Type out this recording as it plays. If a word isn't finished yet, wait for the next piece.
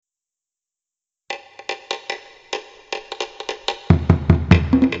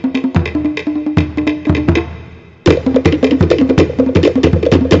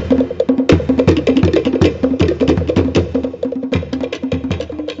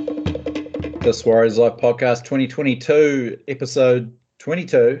This Warriors Life Podcast 2022, episode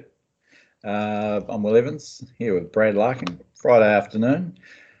 22. I'm Will Evans, here with Brad Larkin, Friday afternoon.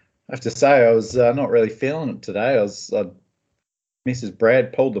 I have to say, I was not really feeling it today. Mrs.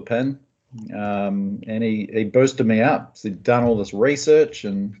 Brad pulled the pin, and he boosted me up. So he'd done all this research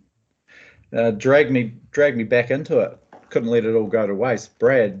and dragged me back into it. Couldn't let it all go to waste.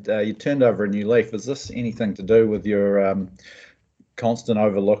 Brad, you turned over a new leaf. Is this anything to do with your constant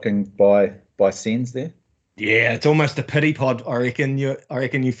overlooking by Sens there? Yeah, it's almost a pity pod. I reckon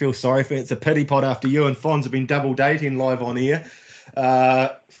you feel sorry for it. It's a pity pod after you and Fonz have been double dating live on air.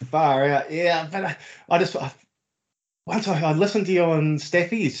 Far out, yeah. But once I listened to you on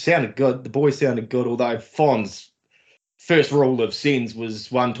Staffy, it sounded good. The boys sounded good, although Fonz' first rule of Sens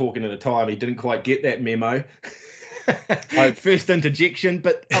was one talking at a time. He didn't quite get that memo. First interjection,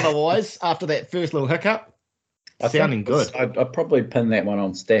 but otherwise, after that first little hiccup, sounding good. I'd probably pin that one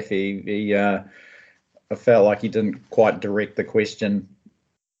on Staffy. I felt like he didn't quite direct the question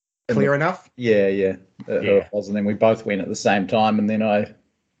clear enough. Yeah. It was, and then we both went at the same time, and then I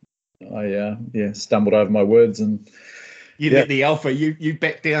stumbled over my words and. Let the alpha. You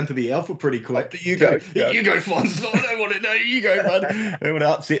back down to the alpha pretty quick. You go, Fonz. I don't want to know. You go, bud. I don't want to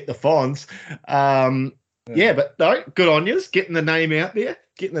upset the Fonz. But no, good on you. Getting the name out there.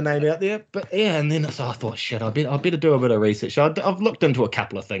 But yeah, and then so I thought, shit, I better do a bit of research. I've looked into a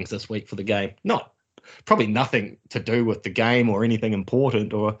couple of things this week for the game. Probably nothing to do with the game or anything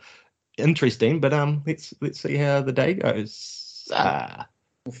important or interesting. But let's see how the day goes.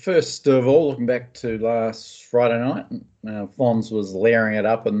 Well, first of all, looking back to last Friday night, Fonz was layering it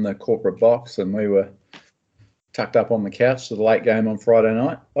up in the corporate box, and we were tucked up on the couch for the late game on Friday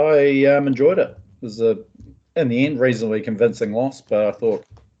night. I enjoyed it. It was in the end, reasonably convincing loss, but I thought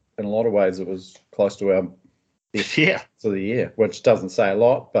in a lot of ways it was close to our best of the year, which doesn't say a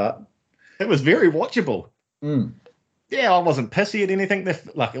lot, but it was very watchable. Yeah, I wasn't pissy at anything.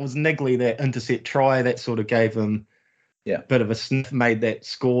 Like, it was niggly, that intercept try that sort of gave him a bit of a sniff, made that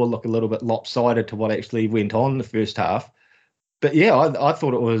score look a little bit lopsided to what actually went on in the first half. But yeah, I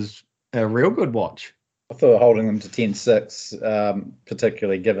thought it was a real good watch. I thought holding them to 10-6,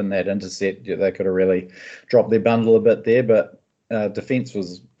 particularly given that intercept, they could have really dropped their bundle a bit there, but defence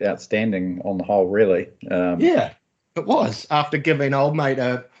was outstanding on the whole, really. Yeah, it was. After giving old mate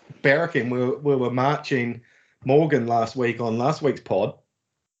a barracking, we were marching Morgan last week on last week's pod,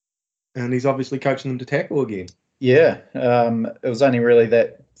 and he's obviously coaching them to tackle again. Yeah, it was only really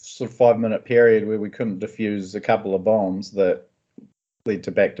that sort of 5-minute period where we couldn't defuse a couple of bombs that led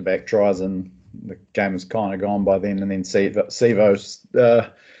to back-to-back tries, and the game was kind of gone by then. And then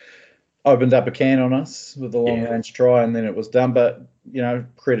Sevo opened up a can on us with a long-range try, and then it was done. But,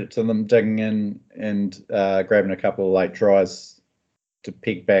 credit to them digging in and grabbing a couple of late tries to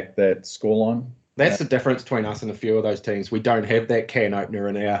peg back that scoreline. That's the difference between us and a few of those teams. We don't have that can opener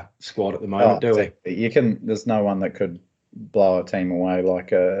in our squad at the moment, do we? There's no one that could blow a team away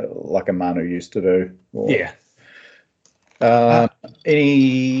like a Manu used to do.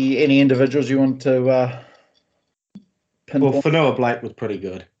 Any individuals you want to pinpoint? Well, Fanua Blake was pretty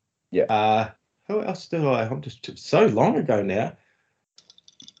good. Yeah. Who else did I? I'm just so long ago now.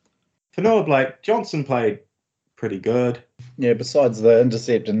 Fanua Blake, Johnson played pretty good. Yeah, besides the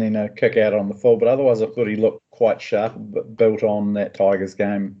intercept and then a kick out on the full, but otherwise I thought he looked quite sharp, built on that Tigers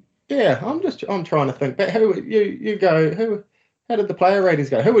game. Yeah, I'm trying to think. But who you go? How did the player ratings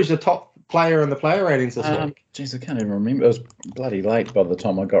go? Who was your top player in the player ratings this week? Jeez, I can't even remember. It was bloody late by the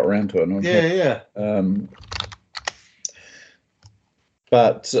time I got around to it.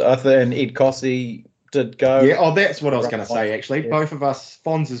 But I think Ed Cossey did go. Yeah, that's what I was going to say, actually. Yeah. Both of us,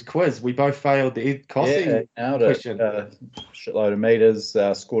 Fonz's quiz, we both failed the Ed Cossey question. Shitload of meters,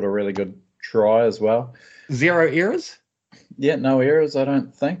 scored a really good try as well. 0 errors? Yeah, no errors, I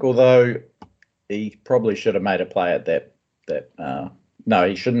don't think, although he probably should have made a play at that. No,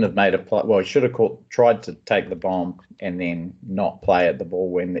 he shouldn't have made a play. Well, he should have tried to take the bomb and then not play at the ball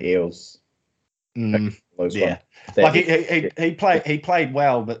when the Eels lose one. Like he played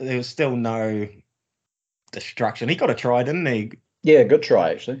well, but there was still no destruction. He got a try, didn't he? Yeah, good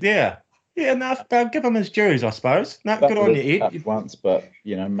try actually. Yeah. No, I'll give him his dues, I suppose. No, good on you, Ed. Once, but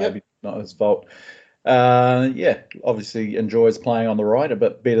maybe not his fault. Obviously enjoys playing on the right a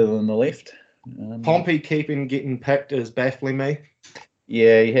bit better than the left. Pompey getting picked is baffling me.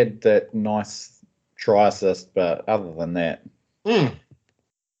 Yeah, he had that nice try assist, but other than that.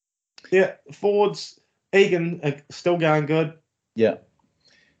 Yeah, forwards, Egan still going good. Yeah.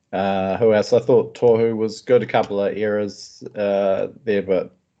 Who else? I thought Tohu was good. A couple of errors there,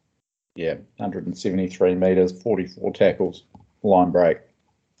 but yeah, 173 metres, 44 tackles, line break.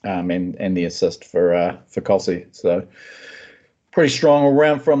 and the assist for Kossi. So pretty strong all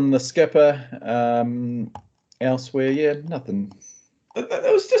round from the skipper. Elsewhere, yeah, nothing.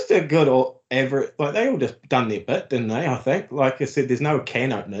 It was just a good or average. Like they all just done their bit, didn't they? I think. Like I said, there's no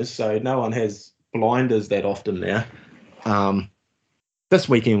can openers, so no one has blinders that often now. This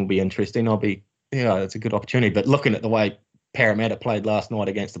weekend will be interesting. It's a good opportunity. But looking at the way Parramatta played last night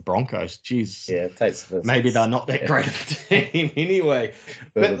against the Broncos, geez, Yeah, it takes maybe they're not that great of a team anyway.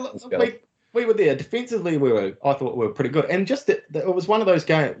 But we were there defensively. I thought we were pretty good, and just that it was one of those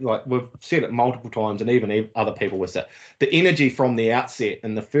games. Like we've said it multiple times, and even other people were saying, the energy from the outset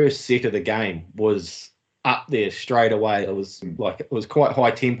in the first set of the game was up there straight away. It was quite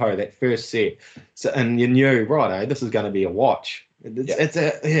high tempo that first set. So and you knew right, this is going to be a watch.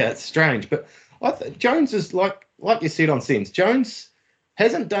 It's strange, but Jones is like you said on Sens. Jones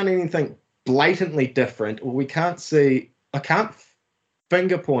hasn't done anything blatantly different, or I can't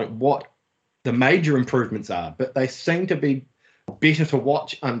finger point what the major improvements are, but they seem to be better to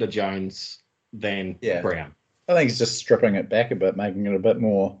watch under Jones than Brown. I think he's just stripping it back a bit, making it a bit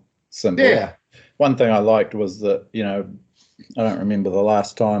more simple. Yeah. One thing I liked was that, I don't remember the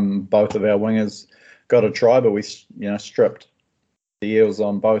last time both of our wingers got a try, but we, stripped the Eels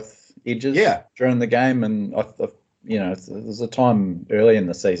on both edges during the game. And, there's a time early in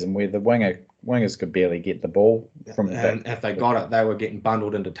the season where the wingers could barely get the ball from the back. And if they got it, they were getting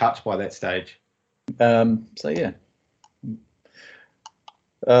bundled into touch by that stage. That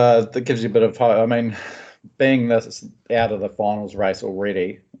gives you a bit of hope. I mean, being this out of the finals race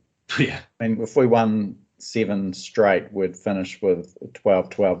already, I mean, if we won 7 straight, we'd finish with a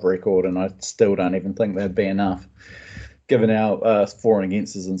 12-12 record, and I still don't even think that'd be enough, given our for and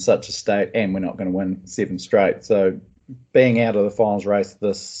against is in such a state, and we're not going to win 7 straight. So being out of the finals race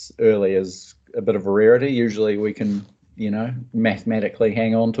this early is a bit of a rarity. Usually we can, mathematically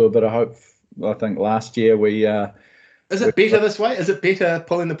hang on to a bit of hope. I think last year we... is it better this way? Is it better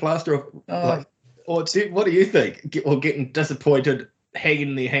pulling the plaster off? What do you think? Or getting disappointed,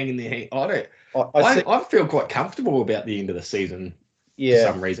 hanging there? I feel quite comfortable about the end of the season for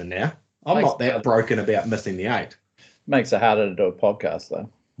some reason now. I'm not that broken about missing the 8. Makes it harder to do a podcast, though.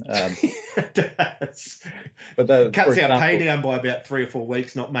 It does. But that cuts our pay down by about 3 or 4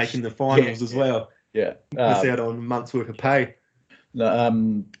 weeks not making the finals as well. Yeah. Miss out on a month's worth of pay.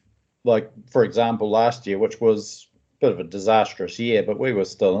 Like, for example, last year, which was a bit of a disastrous year, but we were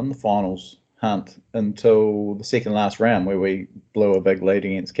still in the finals hunt until the second last round where we blew a big lead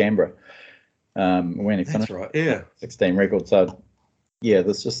against Canberra. When he finished 16 record. So,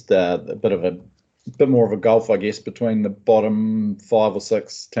 there's just a bit more of a gulf, I guess, between the bottom 5 or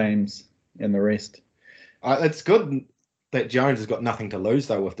 6 teams and the rest. It's good that Jones has got nothing to lose,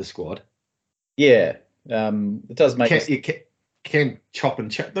 though, with the squad. Yeah. It does make... You can chop and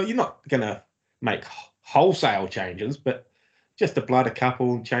change. You're not going to make wholesale changes, but just to blood a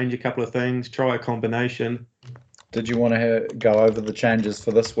couple, change a couple of things, try a combination. Did you want to go over the changes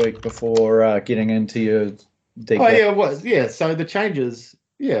for this week before getting into your deep dive? So the changes,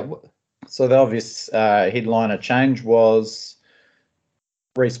 So the obvious headliner change was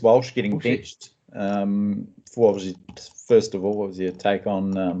Reece Walsh getting benched. First of all, what was your take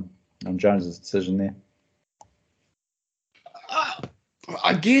on Jones's decision there?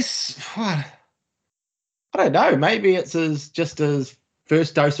 I guess I don't know. Maybe it's just his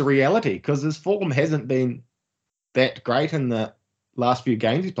first dose of reality, because his form hasn't been that great in the last few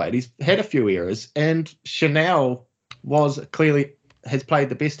games he's played. He's had a few errors, and Chanel has played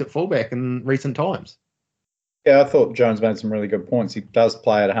the best at fullback in recent times. Yeah, I thought Jones made some really good points. He does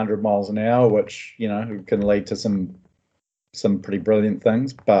play at 100 miles an hour, which, can lead to some pretty brilliant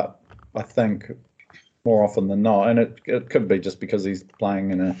things. But I think more often than not, and it could be just because he's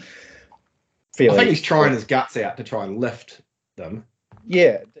playing in a fairly... I think he's trying his guts out to try and lift them.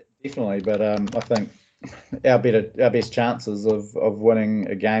 Yeah, definitely. But I think our best chances of winning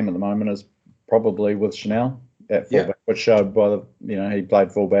a game at the moment is probably with Chanel at fullback, which showed by he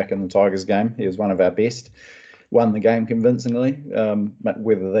played fullback in the Tigers game. He was one of our best. Won the game convincingly.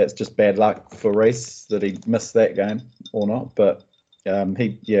 Whether that's just bad luck for Reece that he missed that game or not, but I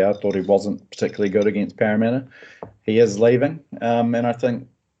thought he wasn't particularly good against Parramatta. He is leaving, and I think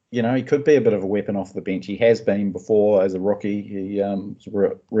he could be a bit of a weapon off the bench. He has been before as a rookie. He was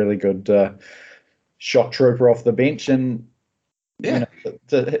a really good shock trooper off the bench, and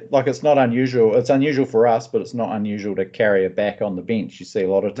it's not unusual. It's unusual for us, but it's not unusual to carry it back on the bench. You see a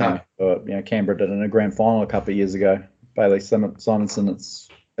lot of times. Canberra did in a grand final a couple of years ago. Bailey Simonson.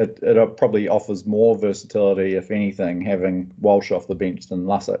 It probably offers more versatility, if anything, having Walsh off the bench than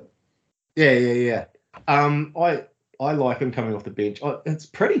Lussick. Yeah. I I like him coming off the bench. It's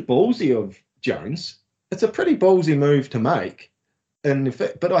pretty ballsy of Jones. It's a pretty ballsy move to make. And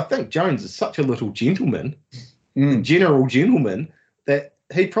but I think Jones is such a little gentleman, general gentleman, that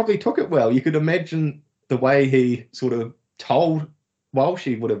he probably took it well. You could imagine the way he sort of told Walsh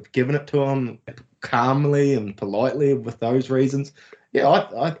he would have given it to him calmly and politely with those reasons. Yeah,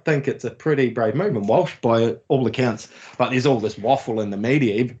 I think it's a pretty brave move. And Walsh, by all accounts, but there's all this waffle in the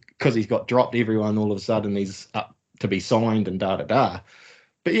media because he's got dropped. Everyone all of a sudden he's up to be signed and da-da-da.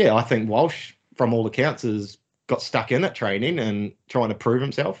 But yeah, I think Walsh, from all accounts, has got stuck in at training and trying to prove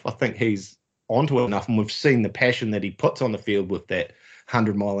himself. I think he's onto it enough, and we've seen the passion that he puts on the field with that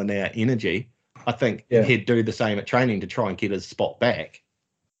 100-mile-an-hour energy. I think he'd do the same at training to try and get his spot back.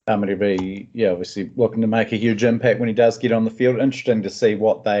 He'll be, obviously looking to make a huge impact when he does get on the field. Interesting to see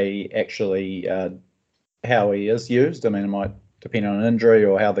what they actually, how he is used. I mean, it might depend on an injury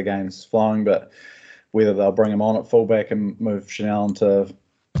or how the game's flowing, but whether they'll bring him on at fullback and move Chanel into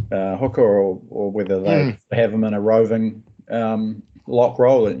hooker, or whether they have him in a roving lock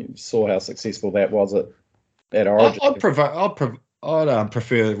role. And you saw how successful that was at Origin. I'd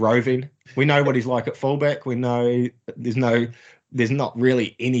prefer roving. We know what he's like at fullback. We know there's not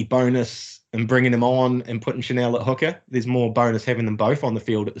really any bonus in bringing him on and putting Chanel at hooker. There's more bonus having them both on the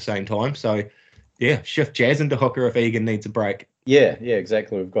field at the same time. So, yeah, shift Jazz into hooker if Egan needs a break. Yeah,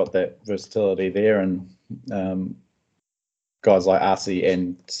 exactly. We've got that versatility there, and guys like RC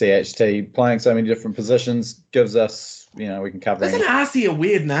and CHT playing so many different positions gives us, we can cover. Isn't RC a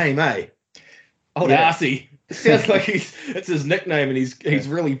weird name, eh? RC. It sounds like it's his nickname, and he's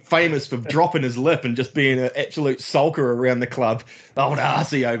really famous for dropping his lip and just being an absolute sulker around the club. Old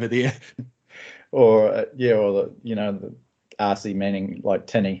RC over there. Or the RC Manning, like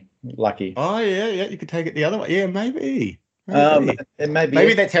Tinny, Lucky. Oh yeah, you could take it the other way. Yeah, maybe.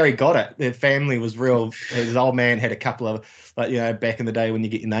 Maybe that's how he got it. Their family was real. His old man had a couple of, back in the day when you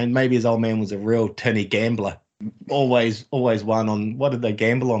get your name. Maybe his old man was a real tinny gambler. Always won on, what did they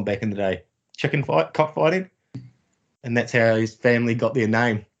gamble on back in the day? Cockfighting. And that's how his family got their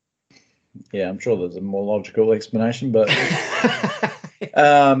name. Yeah, I'm sure there's a more logical explanation, but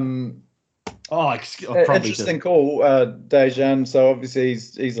interesting call, Dejan. So obviously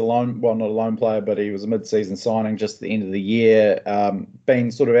he's a not a lone player, but he was a mid-season signing just at the end of the year.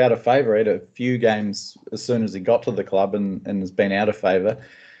 Been sort of out of favour. Had a few games as soon as he got to the club, and has been out of favour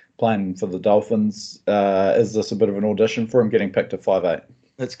playing for the Dolphins. Is this a bit of an audition for him getting picked at 5'8"?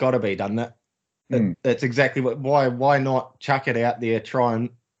 It's got to be, doesn't it? That's exactly why not chuck it out there, try and,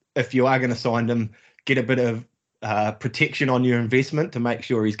 if you are going to sign him, get a bit of protection on your investment to make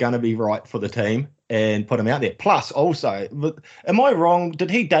sure he's going to be right for the team and put him out there. Plus, also, am I wrong? Did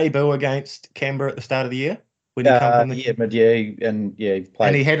he debut against Canberra at the start of the year? When he mid-year, and he played.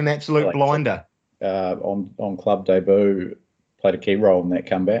 And he had an absolute blinder. On club debut, played a key role in that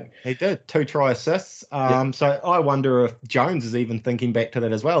comeback. He did 2 try assists. So I wonder if Jones is even thinking back to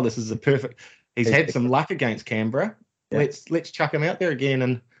that as well. This is a perfect. He's had some luck against Canberra. Yeah. Let's chuck him out there again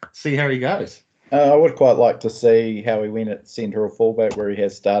and see how he goes. I would quite like to see how he went at centre or fullback, where he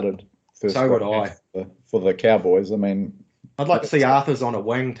has started first. So would I. For the Cowboys. I mean, I'd like to see Arthur's on a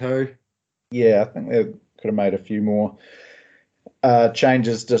wing too. Yeah, I think they could have made a few more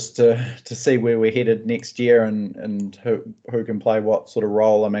changes just to see where we're headed next year, and who can play what sort of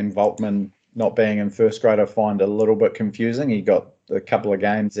role. I mean, Volkman not being in first grade, I find a little bit confusing. He got a couple of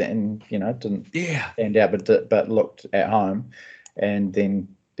games and didn't stand out, but looked at home, and then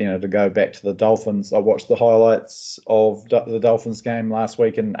to go back to the Dolphins. I watched the highlights of the Dolphins game last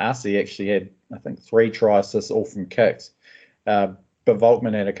week, and Arce actually had, I think, 3 try assists, all from kicks. But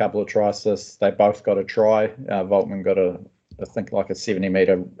Volkman had a couple of try assists. They both got a try. Volkman got I think like a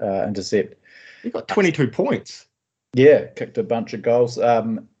 70-metre intercept. He got 22 points. Yeah, kicked a bunch of goals.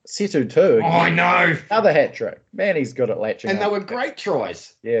 Setu too. Oh, I know. Another hat trick. Man, he's good at latching. And they were great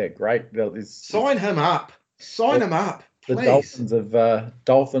tries. Yeah, great. Sign him up. Sign him up, please. The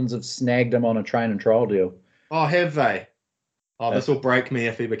Dolphins have snagged him on a train and trial deal. Oh, have they? Oh, this will break me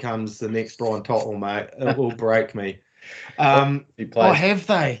if he becomes the next Brian Tottle, mate. It will break me. Have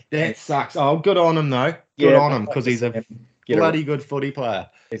they? That sucks. Oh, good on him, though. Good on him, because he's a bloody good footy player.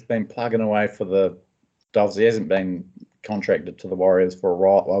 He's been plugging away for the Dolphins. He hasn't been contracted to the Warriors for a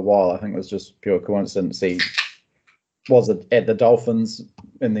while. I think it was just pure coincidence. He was at the Dolphins,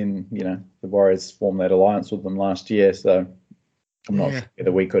 and then the Warriors formed that alliance with them last year. So I'm not sure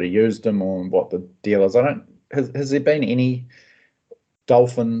whether we could have used him or what the deal is. Has there been any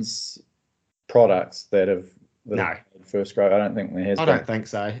Dolphins products that have first grade? I don't think there has. I don't think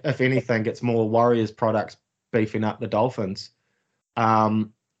so. If anything, it's more Warriors products beefing up the Dolphins. What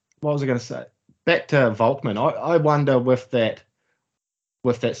was I going to say? back to Volkman. I wonder with that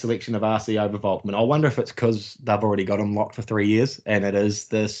selection of RC over Volkman, I wonder if it's because they've already got him locked for 3 years and it is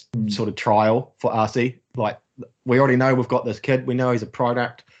this sort of trial for RC. Like, we already know we've got this kid. We know he's a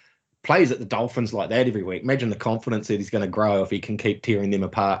product. Plays at the Dolphins like that every week. Imagine the confidence that he's going to grow if he can keep tearing them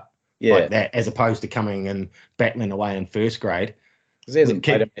apart like that, as opposed to coming and battling away in first grade. Because he hasn't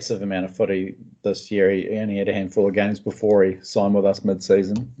played a massive amount of footy this year. He only had a handful of games before he signed with us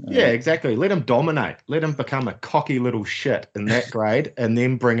mid-season. Yeah, exactly. Let him dominate. Let him become a cocky little shit in that grade and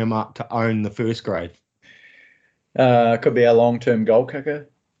then bring him up to own the first grade. Could be our long-term goal kicker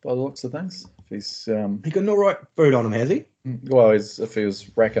by the looks of things. If he's he got no right food on him, has he? Well, if he was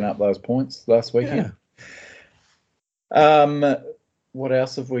racking up those points last weekend. Yeah. What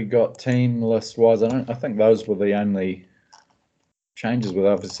else have we got team list-wise? I think those were the only changes. With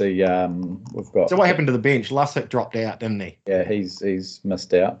obviously we've got. So what happened to the bench? Lussick dropped out, didn't he? Yeah, he's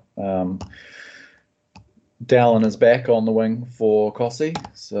missed out. Dallin is back on the wing for Cossie,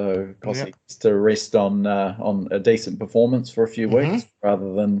 so Cossie gets to rest on a decent performance for a few weeks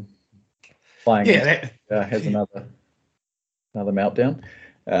rather than playing. Yeah, has another meltdown.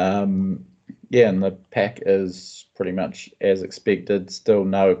 And the pack is pretty much as expected. Still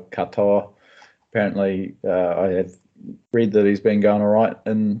no Katoa. Apparently, I have read that he's been going all right.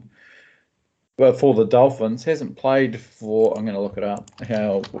 But for the Dolphins, hasn't played for, I'm going to look it up,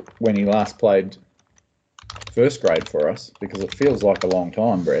 when he last played first grade for us, because it feels like a long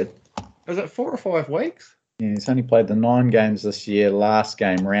time, Brad. Is it 4 or 5 weeks? Yeah, he's only played the 9 games this year. Last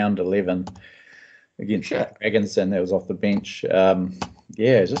game, round 11, against the Dragons, and that was off the bench.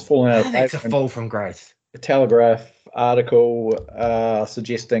 Just falling out of That's a fall from grace. A Telegraph article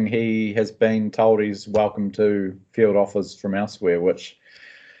suggesting he has been told he's welcome to field offers from elsewhere, which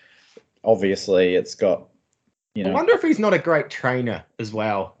obviously it's got, I wonder if he's not a great trainer as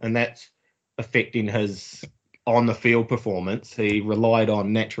well, and that's affecting his on-the-field performance. He relied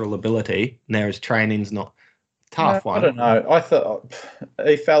on natural ability. Now his training's not tough. I don't know. I thought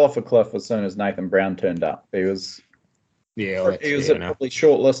he fell off a cliff as soon as Nathan Brown turned up. He was probably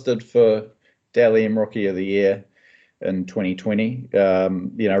shortlisted for Dally M Rookie of the Year in 2020.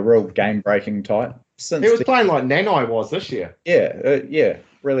 Real game-breaking type. He was playing like Nanai was this year. Yeah,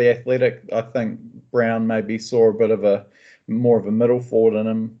 really athletic. I think Brown maybe saw a bit of more of a middle forward in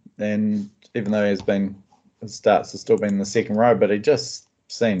him, and even though his starts have still been in the second row, but he just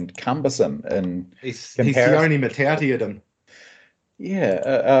seemed cumbersome in he's the only Matauti at him.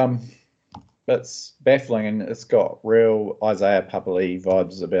 Yeah, it's baffling, and it's got real Isaiah Papali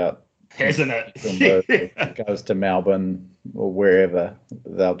vibes about, hasn't it? Goes to Melbourne or wherever,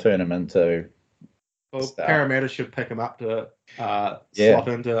 they'll turn him into. Well, Parramatta should pick him up to swap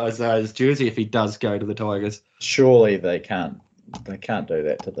into Isaiah's jersey if he does go to the Tigers. Surely they can't do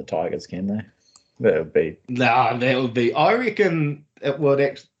that to the Tigers, can they? That would be. No, that would be. I reckon it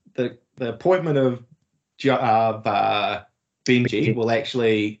would. The appointment of Benji will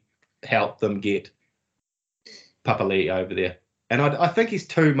actually help them get Papali over there, and I think he's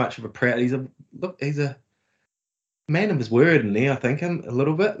too much of a proud. He's a man of his word in there. I think him a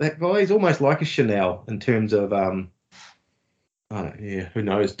little bit. That guy, he's almost like a Chanel in terms of who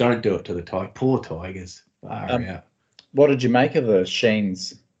knows? Don't do it to the Tigers. Poor Tigers. What did you make of the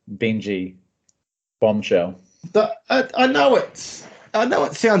Sheens Benji bombshell? I know it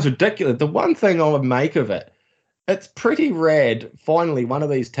sounds ridiculous. The one thing I would make of it, it's pretty rad. Finally, one of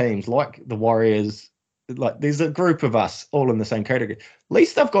these teams, like the Warriors, like there's a group of us all in the same category. At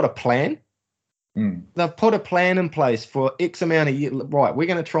least they've got a plan. They've put a plan in place for X amount of years. Right, we're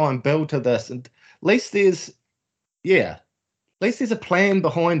going to try and build to this, and at least there's a plan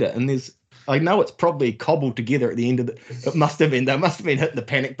behind it. And I know it's probably cobbled together at the end of it. They must have been hitting the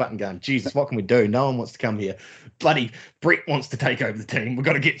panic button, going, Jesus, what can we do? No one wants to come here. Bloody Brett wants to take over the team. We've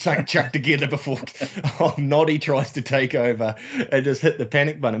got to get something chucked together before Noddy tries to take over and just hit the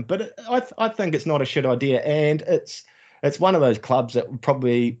panic button. But I think it's not a shit idea, and it's one of those clubs that would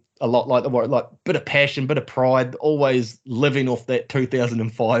probably a lot like the Warriors, like bit of passion, bit of pride, always living off that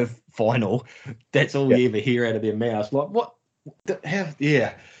 2005 final. That's all you ever hear out of their mouths. Like what?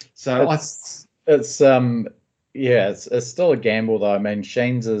 So it's still a gamble though. I mean,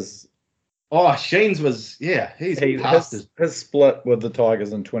 Sheens was his split with the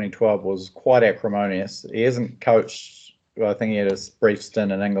Tigers in 2012 was quite acrimonious. He hasn't coached. Well, I think he had a brief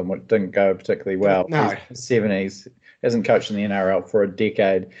stint in England, which didn't go particularly well. No, he's 70s, hasn't coached in the NRL for a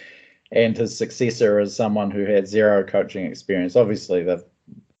decade, and his successor is someone who had zero coaching experience. Obviously, they've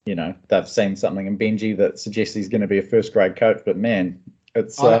seen something in Benji that suggests he's going to be a first grade coach, but man. I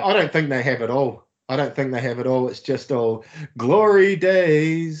don't think they have it all. It's just all glory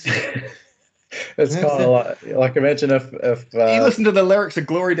days. It's kind of like imagine if You listen to the lyrics of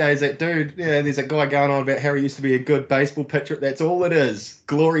Glory Days, that dude, there's a guy going on about how he used to be a good baseball pitcher. That's all it is.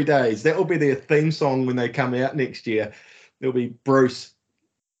 Glory Days. That will be their theme song when they come out next year. It'll be Bruce.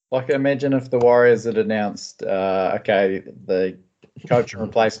 like imagine if the Warriors had announced, okay, the coach and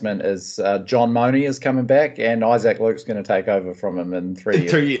replacement is John Money is coming back, and Isaac Luke's going to take over from him in 3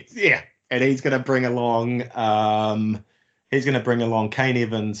 years. 2 years, yeah, and he's going to bring along. Kane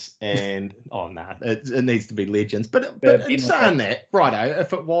Evans and it needs to be legends. But in saying that, righto,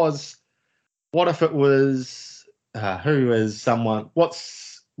 if it was, what if it was who is someone?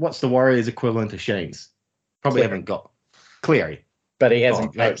 What's the Warriors equivalent to Sheens? Probably haven't got Cleary, but he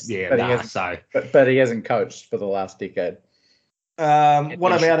hasn't coached. But he hasn't coached for the last decade.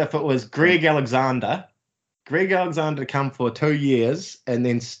 What about if it was Greg Alexander? Greg Alexander to come for 2 years, and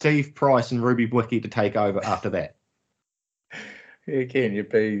then Steve Price and Ruby Wiki to take over after that. Again, you'd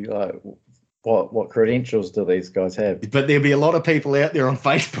be like, what credentials do these guys have? But there'll be a lot of people out there on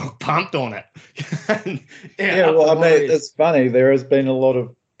Facebook pumped on it. I mean, it's funny. There has been a lot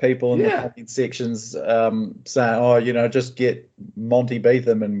of people in the comment sections saying, just get Monty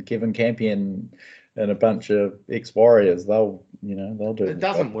Beetham and Kevin Campion and a bunch of ex-Warriors. They'll do it. It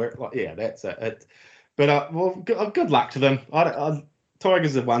doesn't work like, that's it. But good luck to them.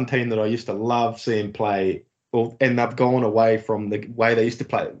 Tigers are one team that I used to love seeing play. And they've gone away from the way they used to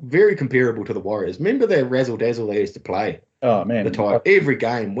play. Very comparable to the Warriors. Remember their razzle dazzle they used to play? Oh man, the Tigers. Every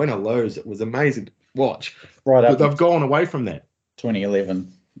game, win or lose, it was amazing to watch. Right up. But they've gone away from that.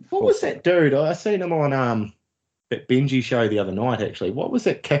 2011. What was that dude? I seen him on that Benji show the other night. Actually, what was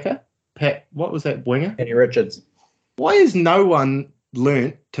that kicker? What was that winger? Eddie Richards. Why has no one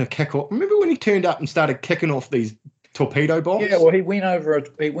learnt to kick off? Remember when he turned up and started kicking off these torpedo bombs? Yeah, well, he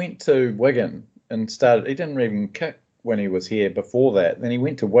went to Wigan. And he didn't even kick when he was here before that. Then he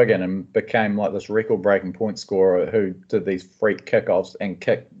went to Wigan and became like this record-breaking point scorer who did these freak kickoffs and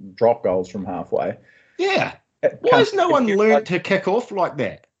kicked drop goals from halfway. Yeah. Why has no one learned to kick off like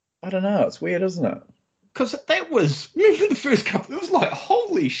that? I don't know. It's weird, isn't it? Because that was, remember the first couple, it was like,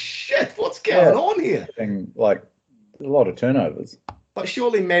 holy shit, what's going on here? And like a lot of turnovers. But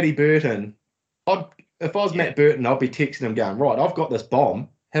surely Matty Burton, if I was Matt Burton, I'd be texting him going, right, I've got this bomb.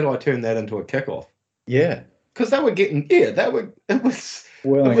 How do I turn that into a kickoff? Yeah. Because they were getting, it was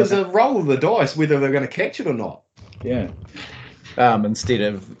a roll of the dice whether they're going to catch it or not. Yeah. Instead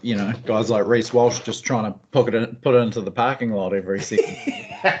of, guys like Reece Walsh just trying to put it into the parking lot every second.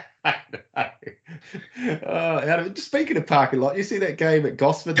 Speaking of parking lot, you see that game at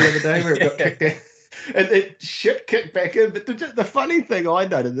Gosford the other day where it got kicked out? And it kicked back in. But the funny thing I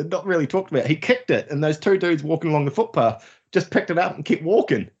noted, and not really talked about, he kicked it, and those two dudes walking along the footpath just picked it up and kept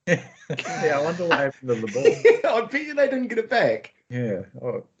walking. Yeah, I wonder what happened to the ball. I bet you they didn't get it back. Yeah,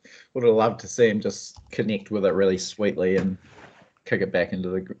 I would have loved to see him just connect with it really sweetly and kick it back into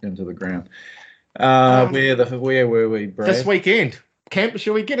the ground. Where were we, Brad? This weekend.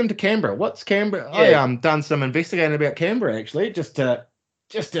 Shall we get him to Canberra? What's Canberra? Yeah. I done some investigating about Canberra actually, just to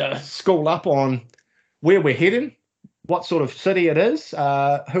school up on where we're heading, what sort of city it is,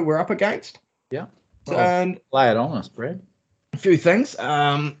 who we're up against. Yeah. And lay it on us, Brad. A few things.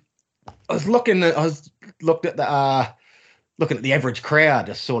 I was looking at the average crowd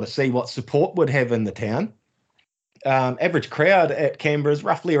to sort of see what support would have in the town. Average crowd at Canberra is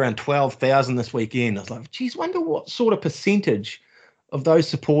roughly around 12,000 this weekend. I was like, geez, wonder what sort of percentage of those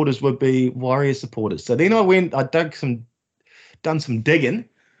supporters would be Warriors supporters. So then I done some digging.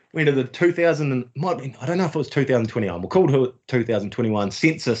 Went to the 2000 I don't know if it was 2021. We'll call it 2021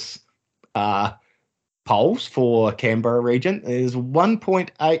 census polls for Canberra region. There's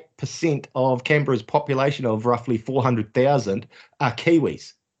 1.8% of Canberra's population of roughly 400,000 are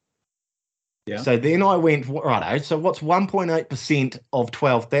Kiwis. Yeah. So then I went, righto, so what's 1.8% of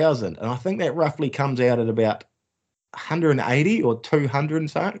 12,000? And I think that roughly comes out at about 180 or 200 and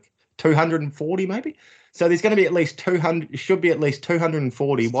something, 240 maybe. So there's going to be at least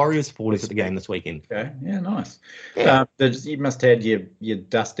 240 Warriors supporters at the game this weekend. Okay, yeah, nice. Yeah. You must have had your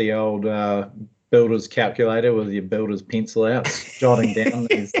dusty old builder's calculator with your builder's pencil out, jotting down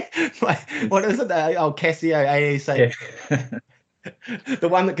these. What is it? The old Casio AEC. Yeah. The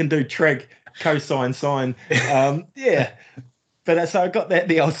one that can do trig, cosine, sine. Yeah. But so I got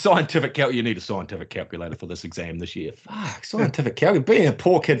the old scientific calculator. You need a scientific calculator for this exam this year. Fuck, scientific calculator. Being a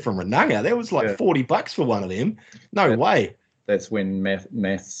poor kid from Ranunga, that was like $40 for one of them. No way. That's when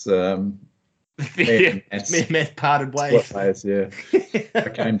maths. Math parted ways. Yeah.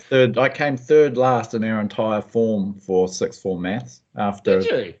 I came third last in our entire form for sixth form maths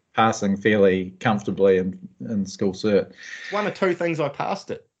after passing fairly comfortably in school cert. One or two things I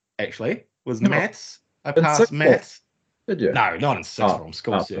passed it, actually. was No. maths. I In passed sixth form? maths. Did you? No, not in sixth Oh, form.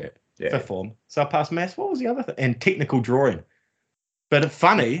 School, oh, yeah. fifth form. So I passed maths. What was the other thing? And technical drawing. But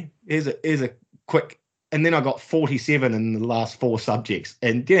funny, here's a quick. And then I got 47 in the last 4 subjects.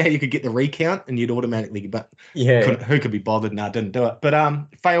 And you know how you could get the recount and you'd automatically, but who could be bothered? No, I didn't do it. But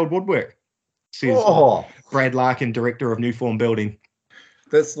failed woodwork. Says Oh, Brad Larkin, director of New Form Building.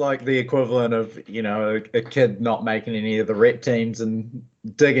 that's like the equivalent of, a kid not making any of the rep teams and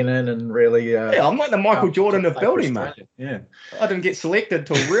digging in and really. Yeah, I'm like the Michael Jordan of building, mate. Yeah. I didn't get selected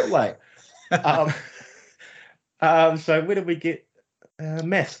till real late. So where did we get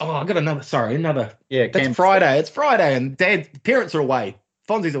maths? Oh, I got another. Yeah, That's Friday. It's Friday, and parents are away.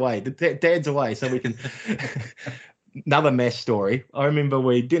 Fonzie's away. Dad's away, so we can. Another maths story. I remember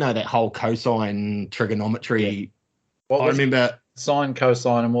that whole cosine trigonometry. Yeah. I remember sine,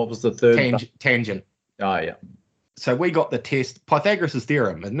 cosine, and what was the third? Tangent. Oh, yeah. So we got the test, Pythagoras'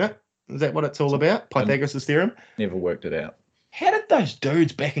 theorem, isn't it? Is that what it's all about? Pythagoras' theorem? Never worked it out. How did those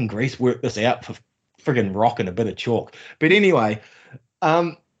dudes back in Greece work this out for friggin' rock and a bit of chalk? But anyway,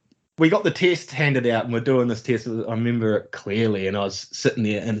 we got the test handed out and we're doing this test. I remember it clearly, and I was sitting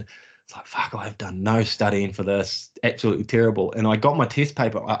there and it's like, fuck, I've done no studying for this. Absolutely terrible. And I got my test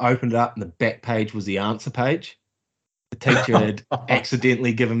paper. I opened it up and the back page was the answer page. The teacher had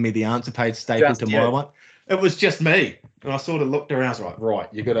accidentally given me the answer page stapled to my one. It was just me. And I sort of looked around. I was like, right,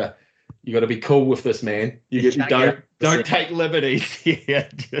 you gotta be cool with this, man. You don't take liberties. Yeah.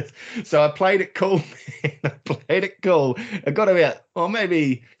 So I played it cool, man. I played it cool. I got about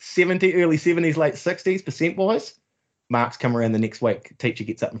maybe 70, early 70s, late 60s percent wise. Marks come around the next week. Teacher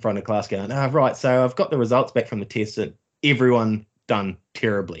gets up in front of class going, right, so I've got the results back from the test and everyone done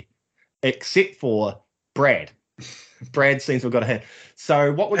terribly. Except for Brad. Brad seems to have got a hit.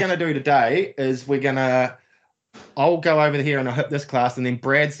 So what we're going to do today is I'll go over here and I'll hit this class, and then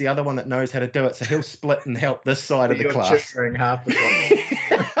Brad's the other one that knows how to do it. So he'll split and help this side of the class. Half the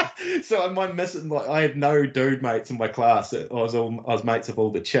class. So I'm missing, I had no dude mates in my class. I was mates of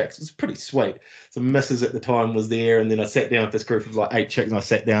all the chicks. It was pretty sweet. So Mrs. at the time was there, and then I sat down with this group of 8 chicks, and I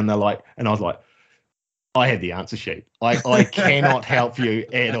sat down. And I was like, I had the answer sheet. I cannot help you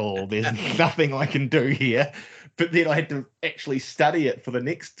at all. There's nothing I can do here. But then I had to actually study it for the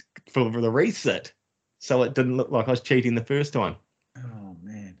resit, so it didn't look like I was cheating the first time. Oh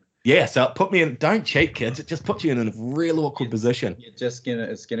man. Yeah, so it put me in. Don't cheat, kids. It just puts you in a real awkward position. It's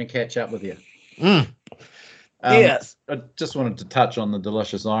gonna catch up with you. Yes. I just wanted to touch on the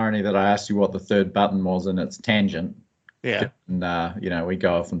delicious irony that I asked you what the third button was, and it's tangent. Yeah. And we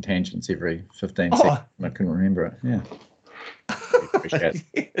go off on tangents every 15 seconds. And I couldn't remember it. Yeah.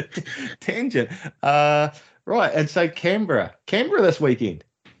 Tangent. Right, and so Canberra this weekend.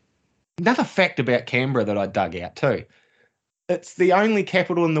 Another fact about Canberra that I dug out too. It's the only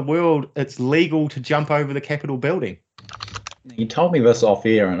capital in the world it's legal to jump over the Capitol building. You told me this off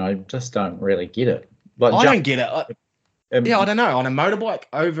air, and I just don't really get it. I don't get it. I don't know. On a motorbike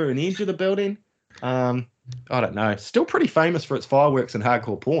over an edge of the building. I don't know. Still pretty famous for its fireworks and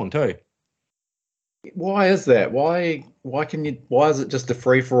hardcore porn too. Why is that? Why is it just a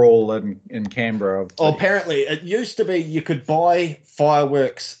free for all in Canberra? Apparently it used to be you could buy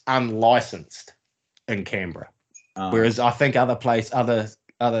fireworks unlicensed in Canberra. Whereas I think other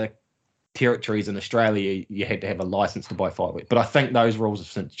territories in Australia you had to have a license to buy fireworks. But I think those rules have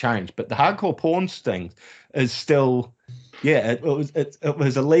since changed. But the hardcore porn sting is still it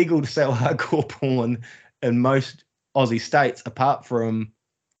was illegal to sell hardcore porn in most Aussie states apart from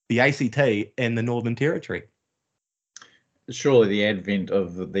the ACT and the Northern Territory. Surely the advent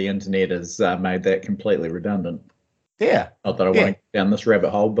of the internet has made that completely redundant. Yeah. Not that I want to go down this rabbit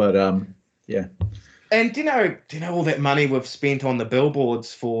hole, but yeah. And do you know all that money we've spent on the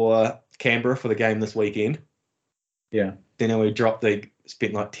billboards for Canberra for the game this weekend? Yeah. Do you know we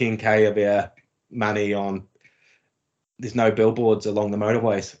spent like 10K of our money on, there's no billboards along the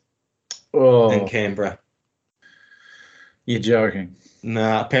motorways in Canberra. You're joking.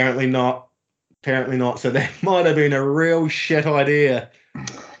 No, apparently not. So that might have been a real shit idea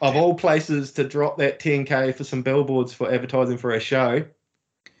of all places to drop that 10K for some billboards for advertising for a show.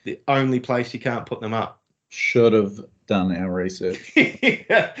 The only place you can't put them up. Should have done our research.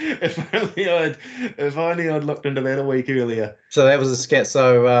 Yeah, if only I'd looked into that a week earlier. So that was a scam.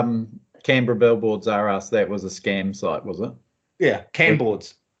 So Canberra Billboards R Us, that was a scam site, was it? Yeah,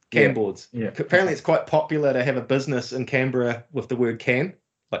 Canboards. Canboards. Yeah. Apparently it's quite popular to have a business in Canberra with the word can,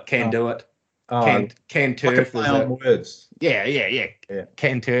 like can do it. Can turf. Words. Yeah.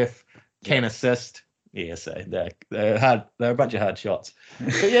 Can turf, can assist. Yeah, so they're hard. They're a bunch of hard shots.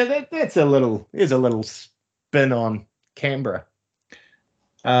 But yeah, here's a little spin on Canberra.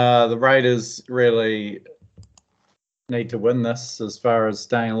 The Raiders really need to win this as far as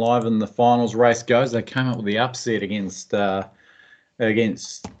staying alive in the finals race goes. They came up with the upset against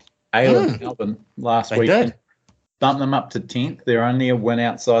Ayla Melbourne last week. They did. Bumped them up to 10th. They're only a win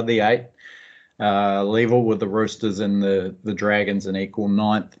outside the 8. Level with the Roosters and the Dragons and equal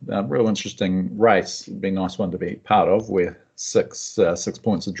 9th. Real interesting race. It'd be a nice one to be part of. We're 6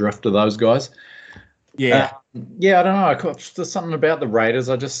 points adrift to those guys. Yeah. I don't know. There's something about the Raiders.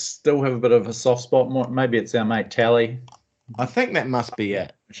 I just still have a bit of a soft spot. Maybe it's our mate Tally. I think that must be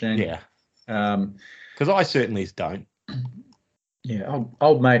it. Machine. Yeah. Because I certainly don't. Yeah,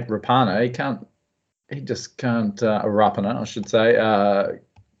 old mate Rapana, he just can't, Rapana, I should say,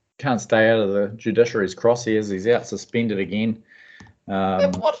 can't stay out of the judiciary's crosshairs. He's out suspended again.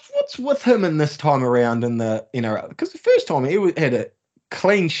 What's with him in this time around in the NRL? Because the first time he had a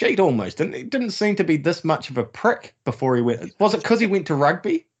clean sheet almost, and it didn't seem to be this much of a prick before he went. Was it because he went to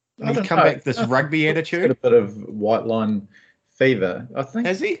rugby and he's come back with this rugby attitude? A bit of white line fever, I think.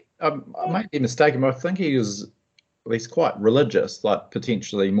 Has he? I might be mistaken, but I think he was at least quite religious, like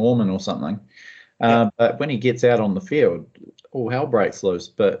potentially Mormon or something. But when he gets out on the field, all hell breaks loose.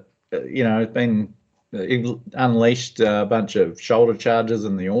 But it's been he unleashed a bunch of shoulder charges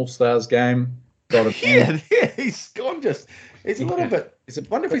in the All Stars game. Yeah, he's gone just. He's a little bit. I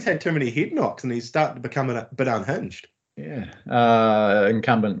wonder if he's had too many head knocks and he's starting to become a bit unhinged. Yeah,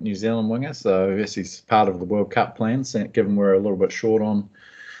 incumbent New Zealand winger, so I guess he's part of the World Cup plans, given we're a little bit short on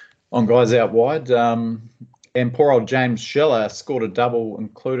guys out wide. And poor old James Schiller scored a double,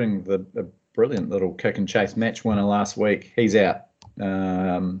 including a brilliant little kick and chase match winner last week. He's out.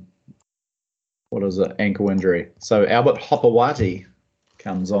 What is it? Ankle injury. So Albert Hopewadi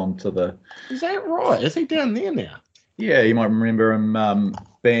comes on to the... Is that right? Is he down there now? Yeah, you might remember him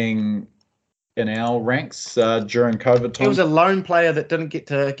being in our ranks during COVID time. He was a lone player that didn't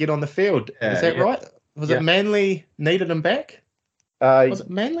get on the field. Is that right? Was it Manly needed him back? Was it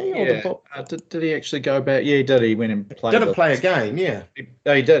Manly? Or did he actually go back? Yeah, he did. He went and played. Didn't play a game, yeah.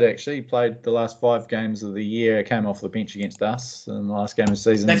 He did, actually. He played the last 5 games of the year, came off the bench against us in the last game of the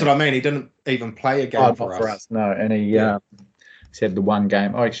season. That's what I mean. He didn't even play a game for us. No, and he had the one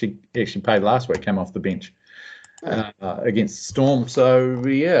game. Oh, he actually played last week, came off the bench against Storm. So,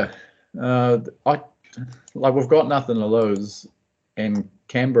 we've got nothing to lose, and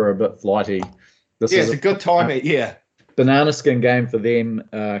Canberra a bit flighty. It's a good time, banana skin game for them.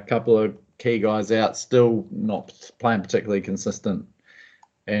 A couple of key guys out, still not playing particularly consistent.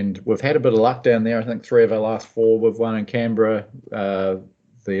 And we've had a bit of luck down there. I think 3 of our last 4 we've won in Canberra.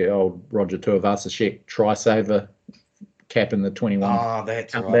 The old Roger Tuivasa-Sheck try-saver cap in the 21. Oh,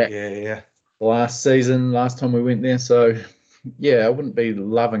 that's right. Yeah. Last time we went there. So, I wouldn't be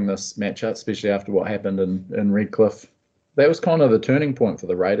loving this matchup, especially after what happened in Redcliffe. That was kind of the turning point for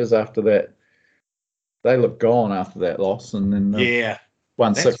the Raiders after that. They looked gone after that loss, and then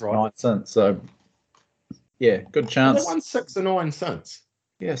won 6 or 9 since. So, good chance. They won 6 or 9 since.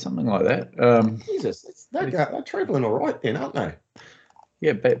 Yeah, something like that. Jesus, they're travelling all right then, aren't they?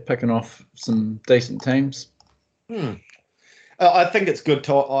 Yeah, picking off some decent teams. I think it's good.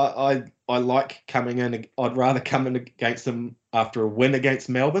 I like coming in. I'd rather come in against them after a win against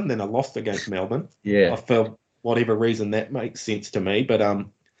Melbourne than a loss against Melbourne. Yeah, for whatever reason that makes sense to me, but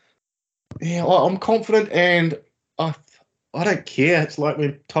I'm confident, and I don't care. It's like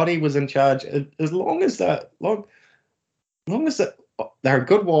when Toddy was in charge. As long as they're a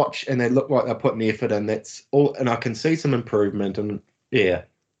good watch and they look like they're putting effort in, that's all. And I can see some improvement. And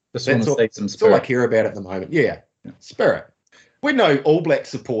just want to see some spirit. That's all I care about at the moment. Yeah, spirit. We're no All Black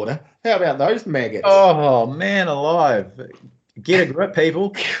supporter. How about those maggots? Oh man, alive! Get a grip,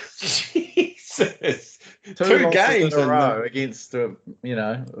 people. Jesus, 2 games in a row against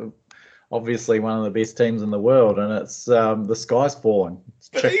obviously one of the best teams in the world, and it's the sky's falling.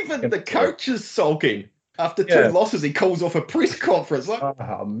 But even the coach is sulking after 2 losses. He calls off a press conference.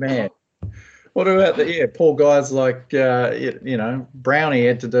 Oh man, what about poor guys like Brownie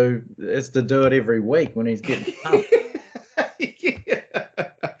has to do it every week when he's getting up.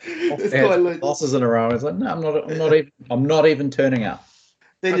 Losses in a row. It's like, no, I'm not even turning up.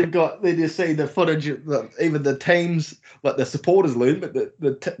 Then you see the footage, even the teams, like the supporters lose, but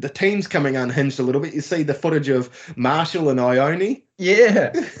the teams coming unhinged a little bit. You see the footage of Marshall and Ione.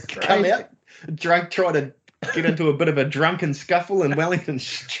 Yeah. Come out, drunk, try to get into a bit of a drunken scuffle in Wellington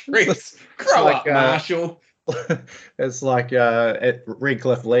streets. Grow up, Marshall. It's like at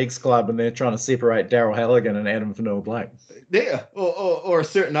Redcliffe Leagues Club, and they're trying to separate Daryl Halligan and Adam Fanua-Blake. Yeah, or a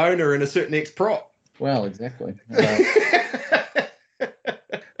certain owner and a certain ex-prop. Well, exactly.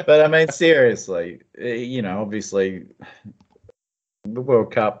 But I mean, seriously, obviously, the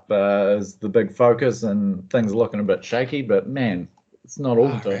World Cup is the big focus, and things are looking a bit shaky. But man, it's not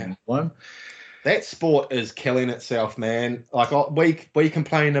all doom and gloom. That sport is killing itself, man. Like we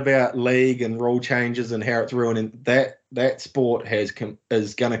complain about league and rule changes and how it's ruining that sport is going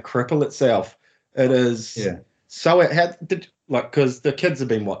to cripple itself. It is. Yeah. So it had because the kids have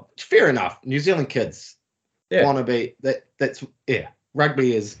been fair enough. New Zealand kids want to be that's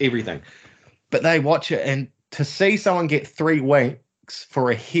rugby is everything, but they watch it, and to see someone get 3 weeks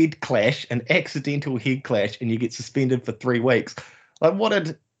for a head clash, an accidental head clash, and you get suspended for 3 weeks. Like what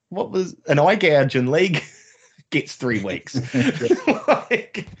was an eye gouge in league gets 3 weeks.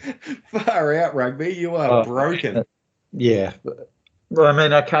 Like, far out rugby, you are broken. Yeah. Well, I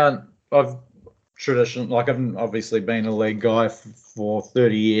mean, I've obviously been a league guy for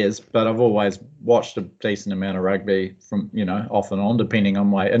 30 years, but I've always watched a decent amount of rugby from, off and on, depending on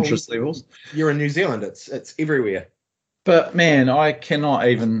my interest levels. You're in New Zealand. It's everywhere. But man, I cannot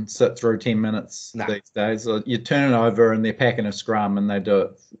even sit through 10 minutes these days. You turn it over and they're packing a scrum and they do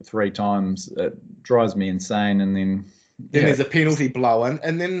it 3 times. It drives me insane. And then there's a penalty blown,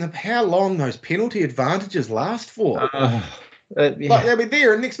 and then how long those penalty advantages last for? Like they'll be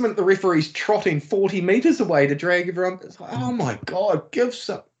there, and next minute the referee's trotting 40 meters away to drag everyone. It's like, oh my god, give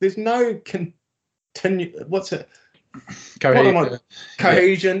some. There's no what's it?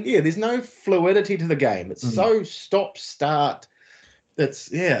 Cohesion. Yeah, there's no fluidity to the game. It's so stop start. I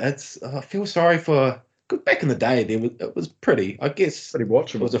feel sorry for. Cause back in the day, it was pretty. I guess pretty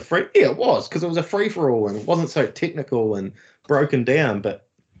watchable. It was it was because it was a free for all and it wasn't so technical and broken down. But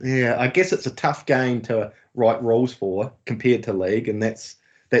yeah, I guess it's a tough game to write rules for compared to league, and that's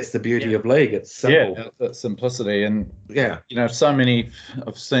the beauty of league. It's simple. Yeah, that simplicity, and so many.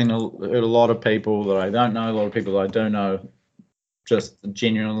 I've seen a lot of people that I don't know, a lot of people that I do know, just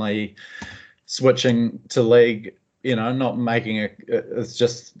genuinely switching to league. Not making it's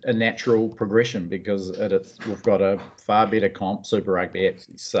just a natural progression because we've got a far better comp. Super Rugby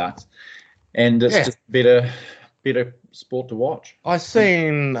actually sucks, and it's just better sport to watch. I've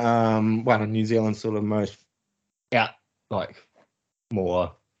seen one of New Zealand's sort of most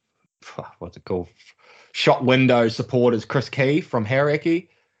more what's it called, shot window supporters, Chris Key from Hauraki.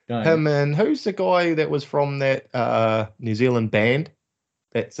 Him and who's the guy that was from that New Zealand band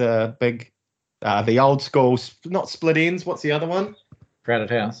that's a big the old school, not Split Ends, what's the other one?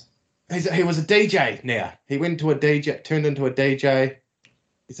 Crowded House. He was a DJ now. He went to a DJ, turned into a DJ.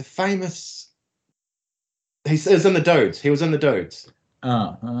 He's a famous. He was in the Dudes. He was in the Dudes.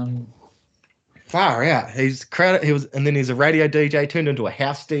 Far out. He's crowded. And then he's a radio DJ, turned into a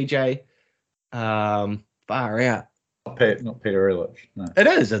house DJ. Far out. Not Peter Ehrlich. No. It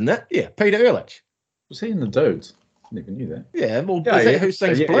is, isn't it? Yeah, Peter Ehrlich. Was he in the Dudes? Never knew that. Yeah, well, is that who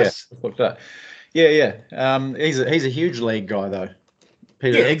sings Bliss? Yeah, looked up. Yeah. He's a huge league guy though.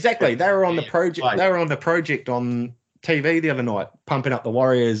 Peter, yeah, exactly. They were on the project. They were on the project on TV the other night, pumping up the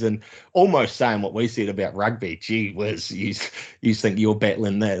Warriors and almost saying what we said about rugby. Gee whiz, you think you're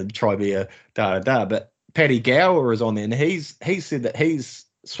battling that and try to be a da. But Paddy Gower is on there, and he said that he's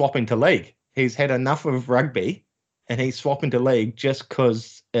swapping to league. He's had enough of rugby, and he's swapping to league just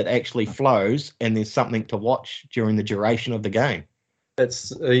because it actually flows and there's something to watch during the duration of the game.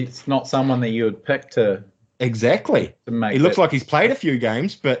 It's not someone that you would pick to exactly. To make he looks like he's played a few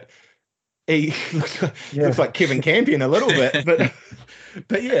games, but he looks like Kevin Campion a little bit.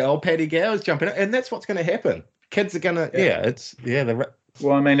 But yeah, old Paddy Gower's jumping in, and that's what's going to happen. Kids are going to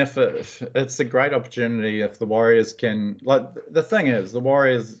Well, I mean, if it's a great opportunity if the Warriors can. Like the thing is, the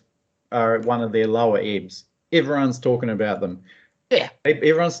Warriors are at one of their lower ebbs. Everyone's talking about them. Yeah,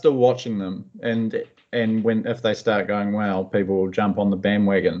 everyone's still watching them, and if they start going well, people will jump on the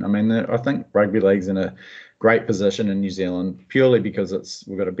bandwagon. I mean, I think rugby league's in a great position in New Zealand purely because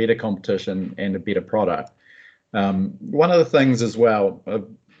we've got a better competition and a better product. One of the things as well, I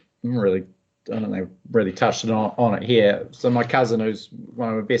don't think I've really touched on it here. So my cousin, who's one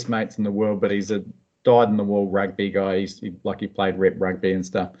of my best mates in the world, but he's a dyed-in-the-wool rugby guy. He played rep rugby and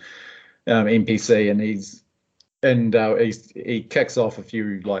stuff, NPC, and he kicks off a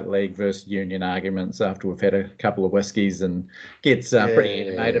few like league versus union arguments after we've had a couple of whiskeys and gets pretty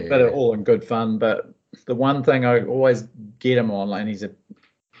animated, but all in good fun. But the one thing I always get him on, and he's a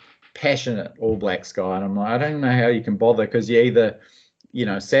passionate All Blacks guy, and I'm like, I don't know how you can bother because you're either,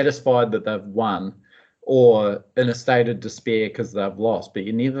 satisfied that they've won or in a state of despair because they've lost, but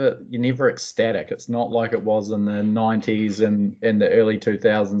you're never ecstatic. It's not like it was in the 90s and in the early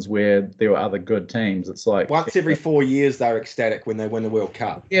 2000s where there were other good teams. It's like once every 4 years they're ecstatic when they win the World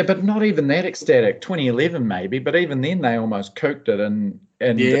Cup. Yeah, but not even that ecstatic. 2011 maybe, but even then they almost cooked it and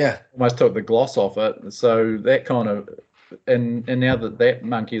almost took the gloss off it. So that kind of and now that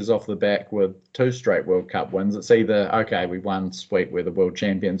monkey is off the back with 2 straight World Cup wins, it's either, okay, we won, sweet, we're the world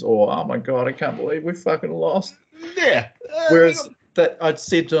champions, or, oh my God, I can't believe we fucking lost. Yeah. Whereas that I'd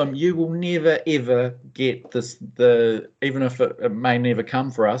said to him, you will never ever get this, even if it may never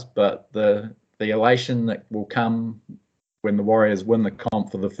come for us, but the elation that will come when the Warriors win the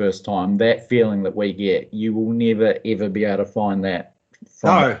comp for the first time, that feeling that we get, you will never ever be able to find that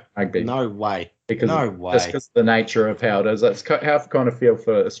from rugby. No way. Because no way. Just because of the nature of how it is. That's how I kind of feel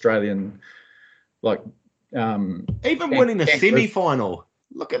for Australian, like even winning a semi-final.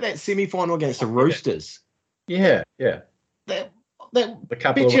 Look at that semi-final against the Roosters. Yeah. That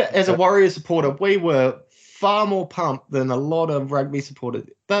as a Warriors supporter, we were far more pumped than a lot of rugby supporters.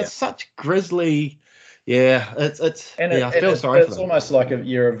 They're such grisly. Yeah, I feel sorry for them. It's almost like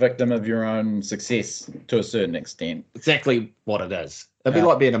you're a victim of your own success to a certain extent. Exactly what it is. It'd be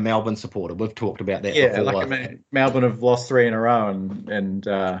like being a Melbourne supporter. We've talked about that before. Yeah, like Melbourne have lost 3 in a row, and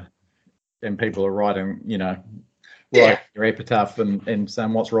people are writing, your epitaph and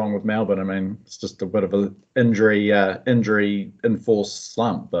saying what's wrong with Melbourne. I mean, it's just a bit of an injury enforced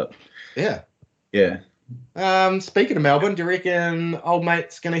slump, but yeah. Speaking of Melbourne, do you reckon old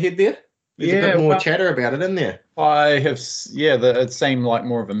mate's going to head there? There's a bit more chatter about it in there. It seemed like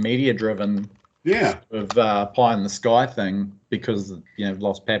more of a media-driven of pie in the sky thing because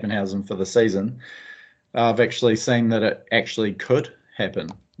lost Pappenhausen for the season. I've actually seen that it actually could happen,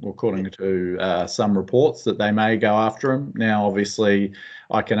 according to some reports that they may go after him. Now, obviously,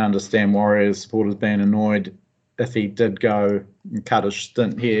 I can understand Warriors supporters being annoyed if he did go and cut his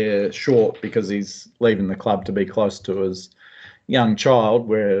stint here short because he's leaving the club to be close to his young child,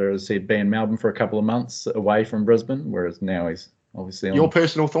 whereas he'd been in Melbourne for a couple of months away from Brisbane, whereas now he's obviously Your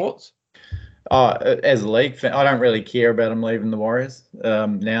personal thoughts? As a league fan, I don't really care about him leaving the Warriors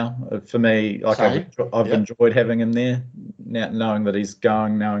now. For me, I've enjoyed having him there. Now, knowing that he's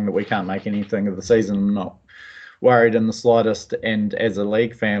going, knowing that we can't make anything of the season, I'm not worried in the slightest. And as a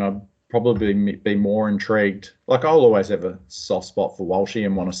league fan, I'd probably be more intrigued. Like, I'll always have a soft spot for Walshy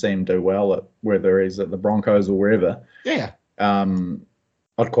and want to see him do well, whether he's at the Broncos or wherever. Yeah.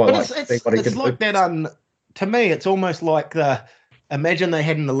 I'd quite like to see what he can do. Like that. To me, it's almost like imagine they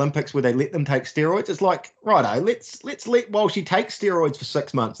had an Olympics where they let them take steroids. It's like, righto, let's let Walshy take steroids for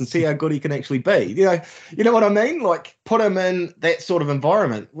 6 months and see how good he can actually be. You know what I mean? Like, put him in that sort of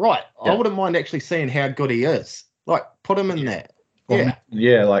environment. Right. Yeah. I wouldn't mind actually seeing how good he is. Like, put him in that.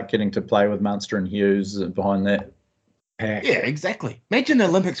 Yeah, like getting to play with Munster and Hughes behind that pack. Yeah, exactly. Imagine the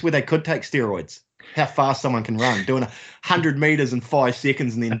Olympics where they could take steroids. How fast someone can run, doing 100 meters in 5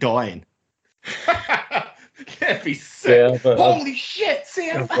 seconds and then dying. That'd be sick. Yeah, holy shit,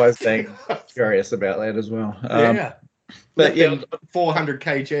 Sam. I've always been curious about that as well. But 400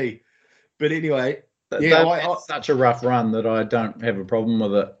 kg. But anyway, it's such a rough run that I don't have a problem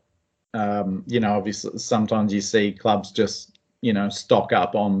with it. Obviously, sometimes you see clubs just, stock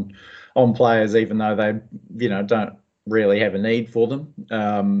up on players, even though they, don't really have a need for them.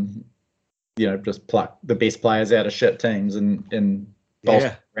 Just pluck the best players out of shit teams and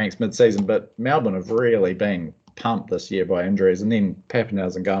bolster ranks mid-season. But Melbourne have really been pumped this year by injuries, and then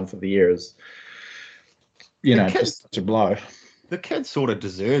Pappenhausen gone for the year is, just such a blow. The kid sort of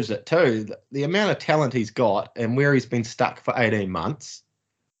deserves it too. The amount of talent he's got and where he's been stuck for 18 months,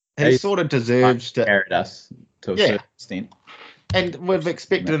 he sort of deserves to carried us to a certain extent. And we've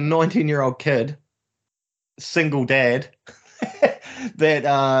expected a 19-year-old kid, single dad, that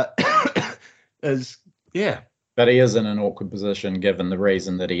is, But he is in an awkward position given the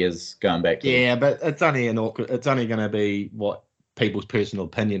reason that he is going back to but it's only it's only going to be what people's personal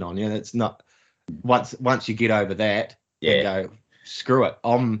opinion on you. It's not once you get over that, you go, screw it.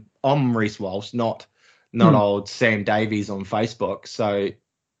 I'm Reece Walsh, not old Sam Davies on Facebook. So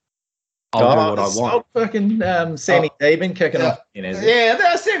I'll do what I want. Fucking Sammy D been kicking off.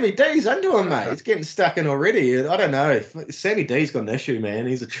 Sammy D's into him, mate. He's getting stuck in already. I don't know. Sammy D's got an issue, man.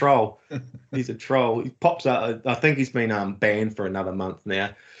 He's a troll. He's a troll. He pops up. I think he's been banned for another month now.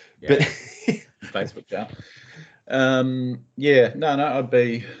 Yeah. But Facebook chat. I'd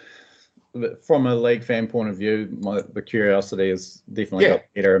be, from a league fan point of view, the curiosity has definitely got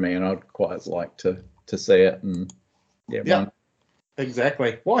the better of me, and I'd quite like to see it. And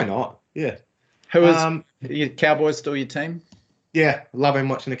exactly. Why not? Yeah. Who is your Cowboys still your team? Yeah, loving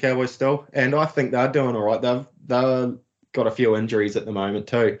watching the Cowboys still, and I think they're doing all right. They've got a few injuries at the moment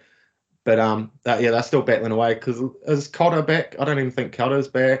too, but they're still battling away. Because is Cotter back? I don't even think Cotter's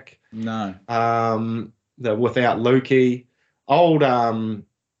back. No. They're without Lukey. Old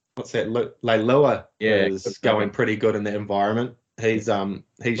what's that? Leilua is going pretty good in that environment. He's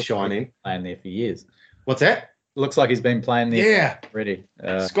shining. Playing there for years. What's that? Looks like he's been playing there Yeah. already.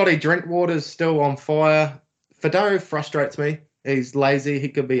 Scotty Drinkwater's still on fire. Fido frustrates me. He's lazy. He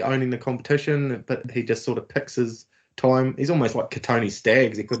could be owning the competition, but he just sort of picks his time. He's almost like Katoni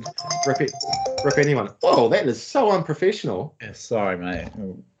Staggs. He could rip anyone. Oh, that is so unprofessional. Yeah, sorry, mate.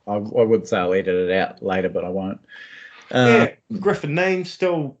 I would say I'll edit it out later, but I won't. Yeah, Griffin Neame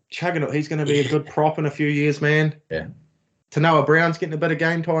still chugging it. He's going to be a good prop in a few years, man. Yeah. Tanoa Brown's getting a bit of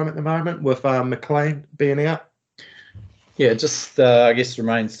game time at the moment with McLean being out. Yeah, just I guess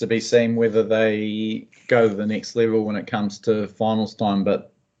remains to be seen whether they go to the next level when it comes to finals time.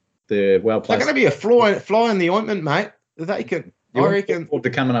 But they're well They're placed. going to be a fly in the ointment, mate. They could. You I wouldn't reckon. look forward to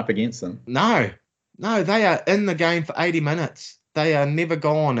coming up against them. No, they are in the game for 80 minutes. They are never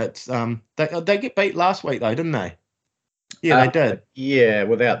gone. It's they get beat last week though, didn't they? Yeah, they did. Yeah,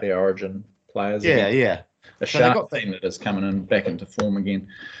 without their Origin players. Yeah, yeah. A So they sharp got the- team that is coming in back into form again.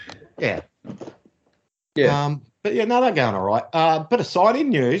 Yeah. Yeah. But yeah, no, they're going all right. Bit of signing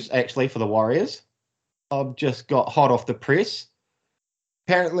news actually for the Warriors. I've just got hot off the press.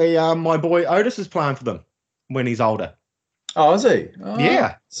 Apparently, my boy Otis is playing for them when he's older. Oh, is he? Oh,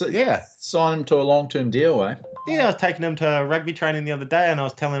 Yeah. So Yeah. sign him to a long-term deal, eh? Yeah, I was taking him to rugby training the other day, and I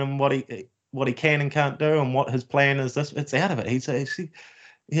was telling him what he can and can't do, and what his plan is. It's out of it.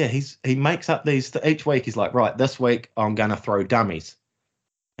 He makes up these each week. He's like, right, this week I'm gonna throw dummies,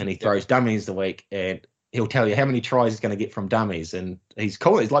 and he throws dummies the week, and he'll tell you how many tries he's gonna get from dummies, and he's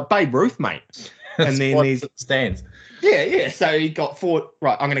cool. He's like Babe Ruth, mate. And then Squad he's stands. yeah. So he got 4.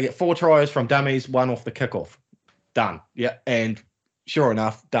 Right, I'm gonna get 4 tries from dummies, 1 off the kickoff. Done. Yeah, and sure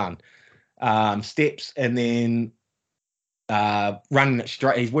enough, done. Steps, and then running it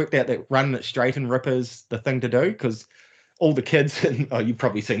straight. He's worked out that running it straight and rip is the thing to do, because all the kids, you've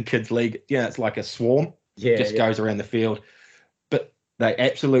probably seen Kids League. Yeah, it's like a swarm. Yeah, Just yeah. goes around the field. But they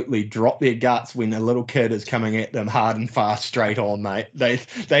absolutely drop their guts when a little kid is coming at them hard and fast straight on, mate. They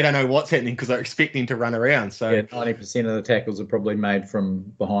don't know what's happening because they're expecting to run around. So Yeah, 90% of the tackles are probably made from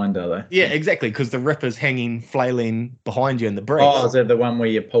behind, are they? yeah, exactly, because the ripper's hanging, flailing behind you in the breeze. Oh, is that the one where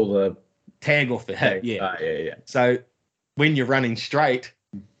you pull the Tag off the hip, yeah. Oh, yeah. So when you're running straight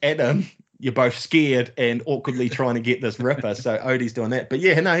at him, you're both scared and awkwardly trying to get this ripper. So Odie's doing that. But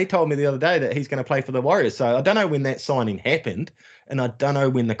yeah, no, he told me the other day that he's going to play for the Warriors. So I don't know when that signing happened, and I don't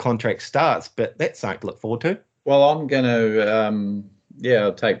know when the contract starts, but that's something to look forward to. Well, I'm going to,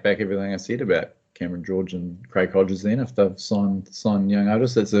 I'll take back everything I said about Cameron George and Craig Hodges then. If they've signed young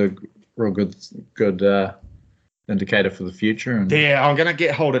Otis, that's a real good indicator for the future. And Yeah, I'm going to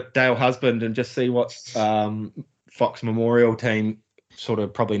get hold of Dale Husband and just see what Fox Memorial team sort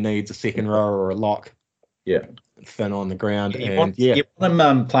of probably needs, a second rower or a lock. Yeah. Thin on the ground. You And yeah. want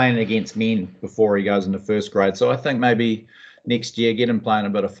him playing against men before he goes into first grade. So I think maybe next year get him playing a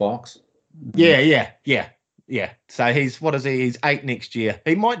bit of Fox. Yeah. So what is he? He's 8 next year.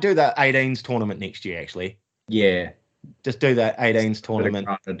 He might do the 18s tournament next year, actually. Yeah. Just do that 18s tournament.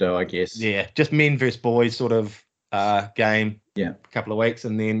 Bit of to do, I guess. Yeah, just men versus boys sort of game. Yeah. A couple of weeks,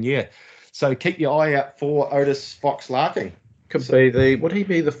 and then yeah. So keep your eye out for Otis Fox Larking. Would he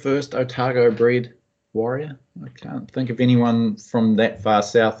be the first Otago bred Warrior? I can't think of anyone from that far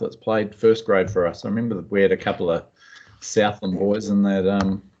south that's played first grade for us. I remember we had a couple of Southland boys in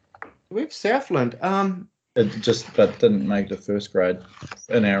that. We have Southland. But didn't make the first grade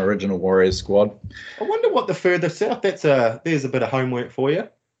in our original Warriors squad. I wonder what the further south. There's a bit of homework for you.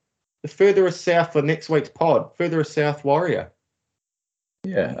 The furthest south for next week's pod. Furthest south Warrior.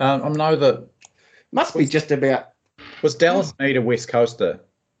 Yeah, I know that. Must be just about Was Dallas Mead a West Coaster?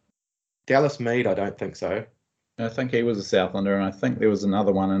 Dallas Mead. I don't think so. I think he was a Southlander, and I think there was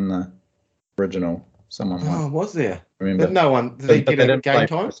another one in the original. Someone Oh, was there? remember. But no one. Did he But get they a didn't play game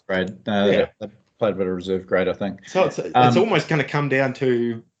time? first grade. Yeah. They played a bit of reserve grade, I think. So it's almost going to come down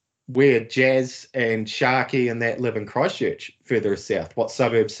to where Jazz and Sharky and that live in Christchurch, further south. What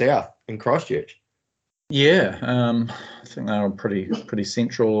suburb south in Christchurch? Yeah, I think they were pretty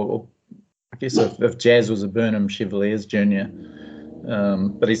central. I guess if Jazz was a Burnham Chevaliers junior,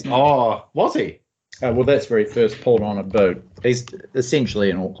 but he's not. Oh, was he? Well, that's where he first pulled on a boot. He's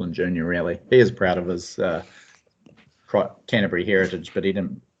essentially an Auckland junior, really. He is proud of his Canterbury heritage, but he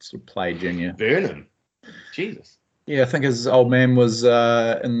didn't sort of play junior. Burnham. Jesus. Yeah, I think his old man was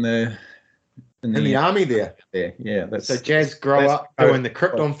in the army there. Yeah, that's So Jazz grow that's up doing the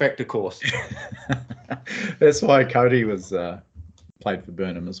Krypton Factor course. that's why Cody was played for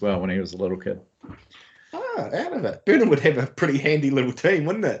Burnham as well when he was a little kid. Ah, out of it. Burnham would have a pretty handy little team,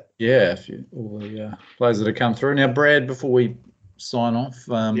 wouldn't it? Yeah, all the players that have come through. Now, Brad, before we sign off,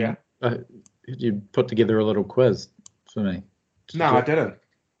 you put together a little quiz for me. No, I didn't.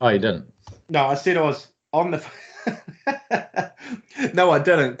 Oh, you didn't? No, I said I was on the no, I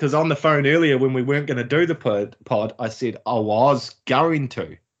didn't, because on the phone earlier when we weren't going to do the pod, I said I was going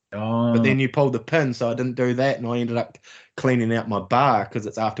to, but then you pulled the pin, so I didn't do that, and I ended up cleaning out my bar because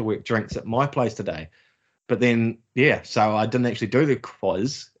it's after work drinks at my place today. But then, yeah, so I didn't actually do the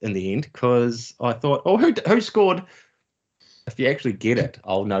quiz in the end because I thought, oh, who scored? If you actually get it,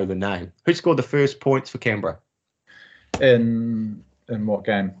 I'll know the name. Who scored the first points for Canberra? In what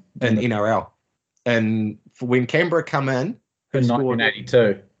game? In NRL. And for when Canberra come in, in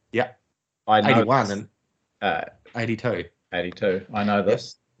 1982. Yeah. I know 81 and 82. 82. I know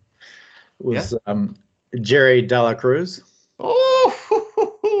this. It was Jerry Dela Cruz.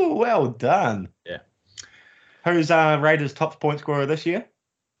 Oh, well done. Yeah. Who's Raiders' top point scorer this year?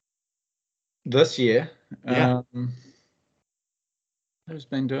 This year? Yeah. Who's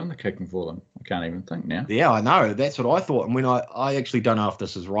been doing the kicking for them? I can't even think now. Yeah, I know. That's what I thought. And when I actually don't know if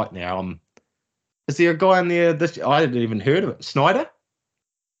this is right now. Is there a guy in there? I hadn't even heard of it. Snyder?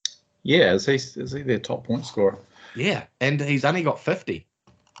 Yeah, is he their top point scorer? Yeah, and he's only got 50.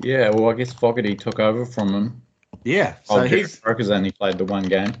 Yeah, well, I guess Fogarty took over from him. Yeah, so Brokers only played the one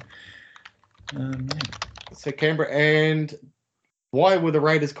game. So Canberra, and why were the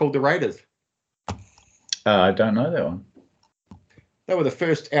Raiders called the Raiders? I don't know that one. They were the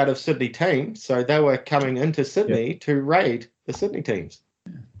first out of Sydney team, so they were coming into Sydney to raid the Sydney teams.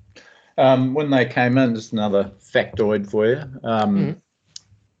 When they came in, just another factoid for you.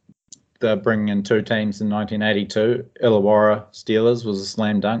 They're bringing in two teams in 1982. Illawarra Steelers was a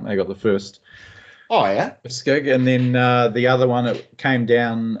slam dunk. They got the first. Oh, yeah. Gig. And then the other one, it came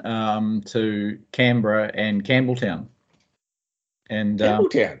down to Canberra and Campbelltown. And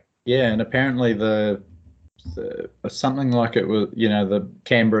Campbelltown? Yeah, and apparently the something like it was, the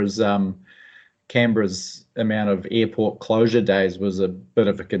Canberra's amount of airport closure days was a bit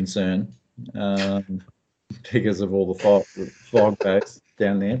of a concern because of all the fog days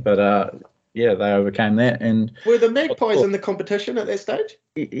down there. But yeah, they overcame that. And were the Magpies in the competition at that stage?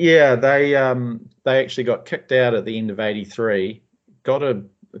 Yeah, they actually got kicked out at the end of '83. Got a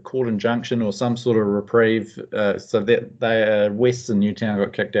court injunction or some sort of reprieve, so that Western Newtown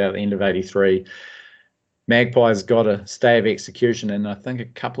got kicked out at the end of '83. Magpies got a stay of execution, and I think a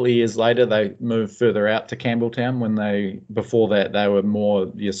couple of years later they moved further out to Campbelltown. Before that they were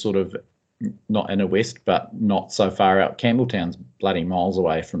more sort of not inner west, but not so far out. Campbelltown's bloody miles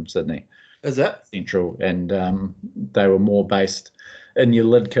away from Sydney. Is it? Central, and they were more based in your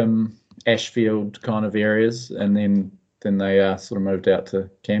Lidcombe, Ashfield kind of areas, and then they sort of moved out to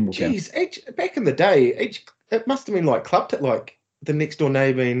Campbelltown. Jeez, back in the day, it must have been like clubbed at like the next door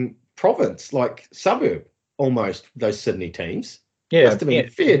neighbouring province, like suburb almost, those Sydney teams. Yeah. Must have been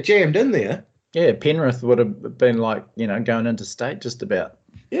fair jammed in there. Yeah, Penrith would have been like, going into state just about.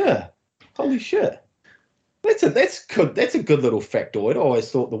 Yeah. Holy shit. That's good. That's a good little factoid. I always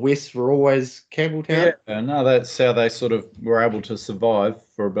thought the West were always Campbelltown. Yeah, no, that's how they sort of were able to survive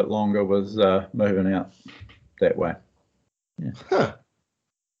for a bit longer, was moving out that way. Yeah. Huh.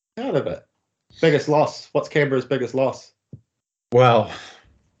 Out of it. Biggest loss. What's Canberra's biggest loss? Well,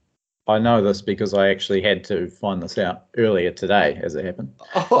 I know this because I actually had to find this out earlier today, as it happened.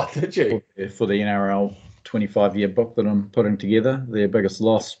 Oh, did you? For the NRL 25-year book that I'm putting together, their biggest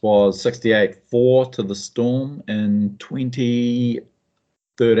loss was 68-4 to the Storm in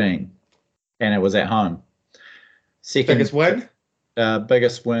 2013, and it was at home. Second biggest win?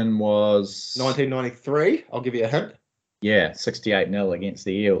 Biggest win was 1993. I'll give you a hint. Yeah, 68-0 against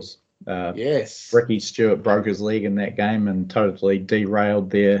the Eels. Yes. Ricky Stewart broke his leg in that game and totally derailed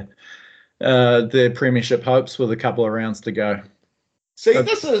their premiership hopes with a couple of rounds to go. See,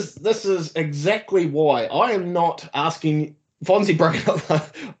 this is exactly why I am not asking Fonzie broke it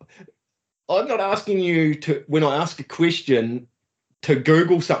up. I'm not asking you to, when I ask a question, to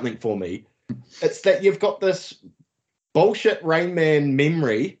Google something for me. It's that you've got this bullshit Rain Man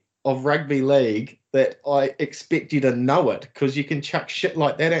memory of rugby league that I expect you to know it because you can chuck shit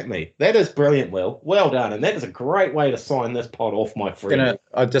like that at me. That is brilliant, Will. Well done. And that is a great way to sign this pod off, my friend.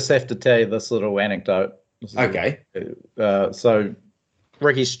 I just have to tell you this little anecdote. Okay. So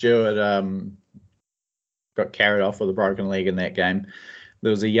Ricky Stewart got carried off with a broken leg in that game.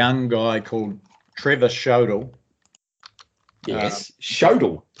 There was a young guy called Trevor Schodel. Yes,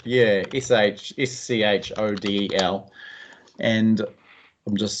 Schodel. Yeah, SCHODEL. And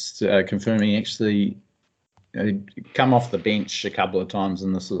I'm just confirming, actually, come off the bench a couple of times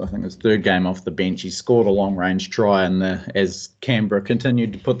in this, I think his third game off the bench. He scored a long-range try, and as Canberra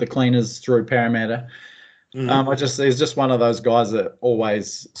continued to put the cleaners through Parramatta. He's just one of those guys that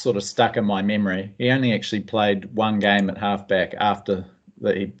always sort of stuck in my memory. He only actually played one game at halfback after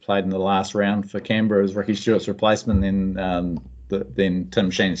that he played in the last round for Canberra as Ricky Stewart's replacement. Then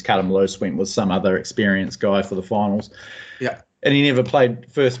Tim Sheens cut him loose, went with some other experienced guy for the finals. Yeah. And he never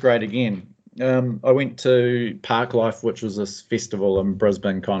played first grade again. I went to Park Life, which was this festival in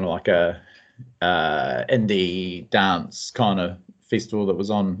Brisbane, kind of like a indie dance kind of festival that was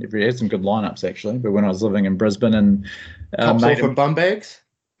on. It had some good lineups actually. But when I was living in Brisbane, and Tops off with bum bags.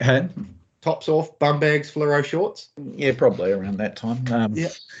 Tops off, bum bags, fluoro shorts. Yeah, probably around that time. Yeah.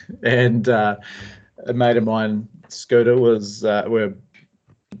 And a mate of mine, Scooter, we're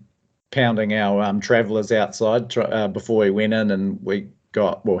pounding our travellers outside before we went in, and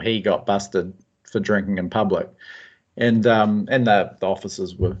he got busted for drinking in public, and the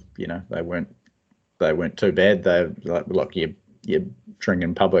officers were, they weren't too bad. They were like, look, you drink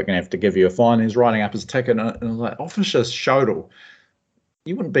in public and have to give you a fine. He's writing up his ticket, and I was like, Officer Shodel,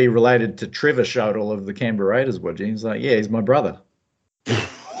 you wouldn't be related to Trevor Shodel of the Canberra Raiders, would you? He's like, yeah, he's my brother.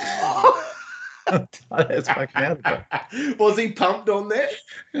 That's fucking out of it. Was he pumped on that?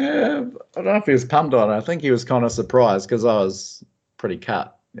 Yeah, I don't know if he was pumped on it. I think he was kind of surprised because I was pretty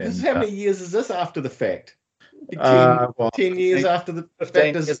cut. How many years is this after the fact? 10 years after the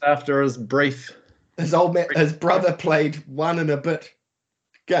 15 years after his brief. His brother played 1 and a bit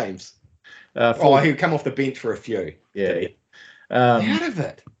games. He'd come off the bench for a few. Yeah. Out of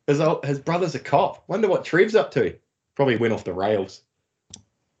it. His brother's a cop. Wonder what Trev's up to. Probably went off the rails.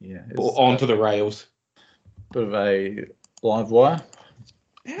 Yeah. Or onto the rails. Bit of a live wire.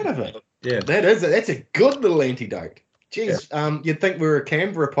 Out of it. Yeah. That's a good little antidote. Jeez, yeah. You'd think we were a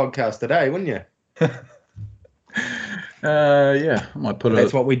Canberra podcast today, wouldn't you? Yeah, I might put it.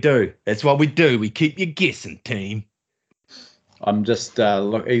 That's what we do. That's what we do. We keep you guessing, team. I'm just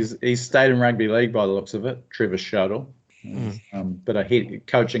look. He's stayed in rugby league by the looks of it. Trevor Shodel, but a head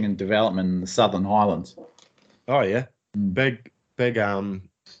coaching and development in the Southern Highlands. Oh yeah, big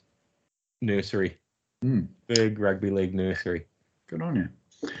nursery, big rugby league nursery. Good on you.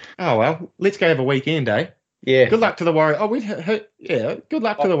 Oh well, let's go have a weekend, eh? Yeah. Good luck to the Warriors. Good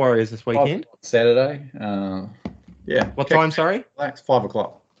luck to the Warriors this weekend. Saturday. Yeah. What time, sorry? 5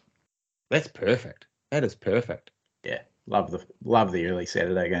 o'clock. That's perfect. That is perfect. Yeah. Love the early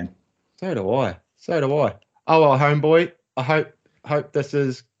Saturday game. So do I. Oh well, homeboy. I hope this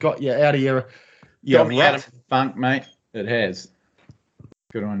has got you out of your out of funk, mate. It has.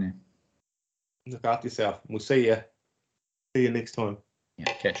 Good on you. Look after yourself. We'll see you next time.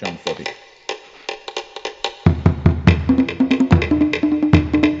 Yeah, catch you on the footy.